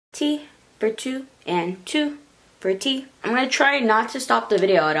T for 2 and 2 for T. I'm gonna try not to stop the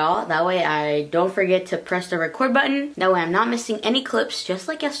video at all. That way I don't forget to press the record button. That way I'm not missing any clips, just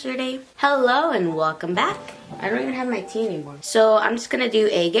like yesterday. Hello and welcome back. I don't even have my tea anymore. So I'm just gonna do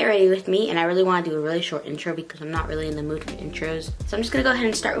a get ready with me, and I really wanna do a really short intro because I'm not really in the mood for intros. So I'm just gonna go ahead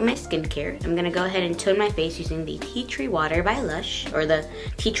and start with my skincare. I'm gonna go ahead and tone my face using the Tea Tree Water by Lush, or the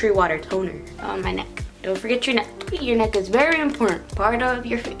Tea Tree Water Toner on my neck. Don't forget your neck. Your neck is very important part of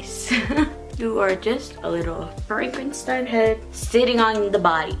your face. You are just a little Frankenstein head sitting on the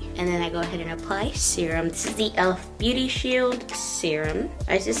body. And then I go ahead and apply serum. This is the e.l.f. Beauty Shield Serum.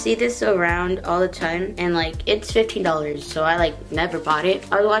 I just see this around all the time, and like it's $15, so I like never bought it.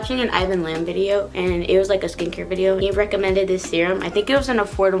 I was watching an Ivan Lam video, and it was like a skincare video. He recommended this serum. I think it was an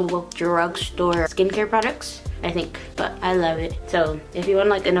affordable drugstore skincare products, I think, but I love it. So if you want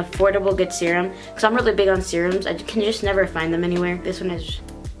like an affordable good serum, because I'm really big on serums, I can just never find them anywhere. This one is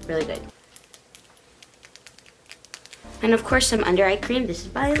really good. And of course some under eye cream. This is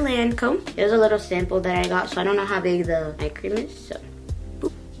by Lancome. It was a little sample that I got, so I don't know how big the eye cream is, so.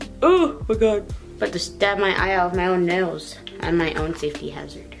 Oh my god. About to stab my eye out with my own nails. I'm my own safety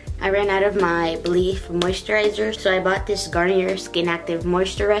hazard. I ran out of my e.l.f. moisturizer, so I bought this Garnier Skin Active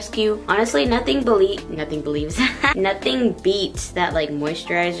Moisture Rescue. Honestly, nothing beats that like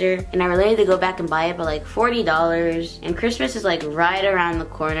moisturizer, and I really need to go back and buy it, but like $40, and Christmas is like right around the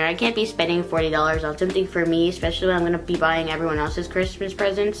corner. I can't be spending $40 on something for me, especially when I'm gonna be buying everyone else's Christmas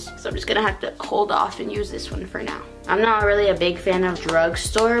presents. So I'm just gonna have to hold off and use this one for now. I'm not really a big fan of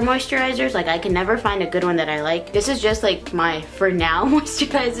drugstore moisturizers. Like I can never find a good one that I like. This is just like my for now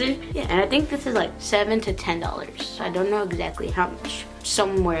moisturizer. Yeah, and I think this is like $7 to $10. I don't know exactly how much.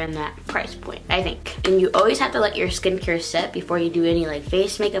 Somewhere in that price point, I think. And you always have to let your skincare set before you do any like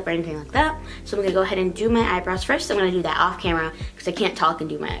face makeup or anything like that. So I'm gonna go ahead and do my eyebrows first. I'm gonna do that off camera because I can't talk and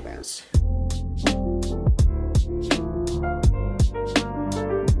do my eyebrows.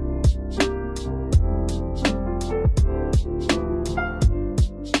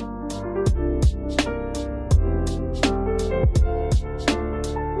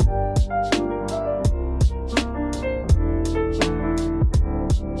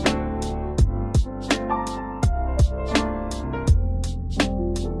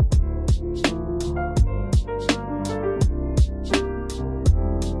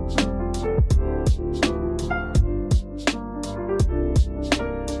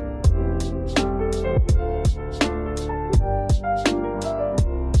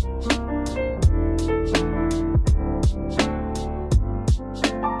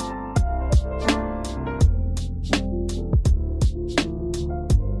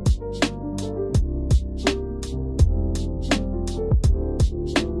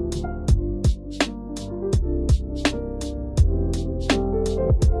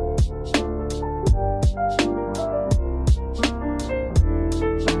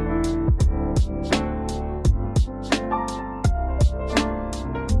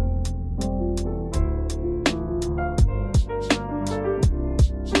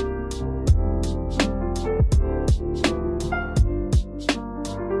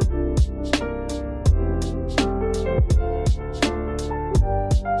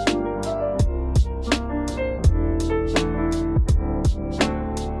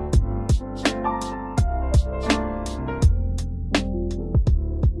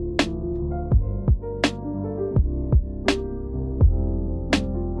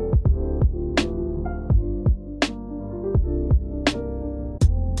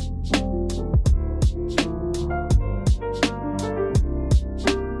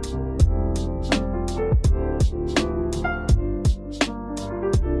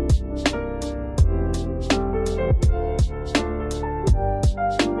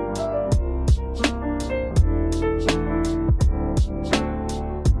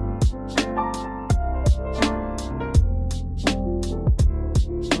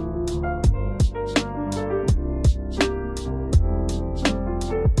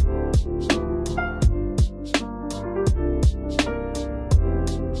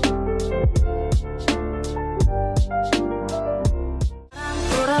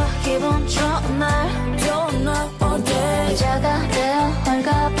 기분 좋은 날 어때 이자가 되어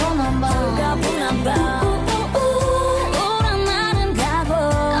홀가분한 밤 우울한 날은 가고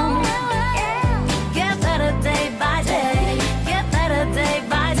Get better day by day Get better day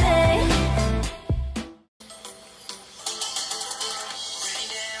by day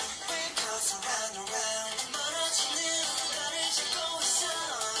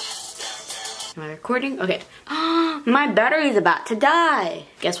Am I recording? Okay. My battery is about to die.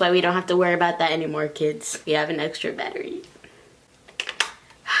 Guess why we don't have to worry about that anymore, kids. We have an extra battery.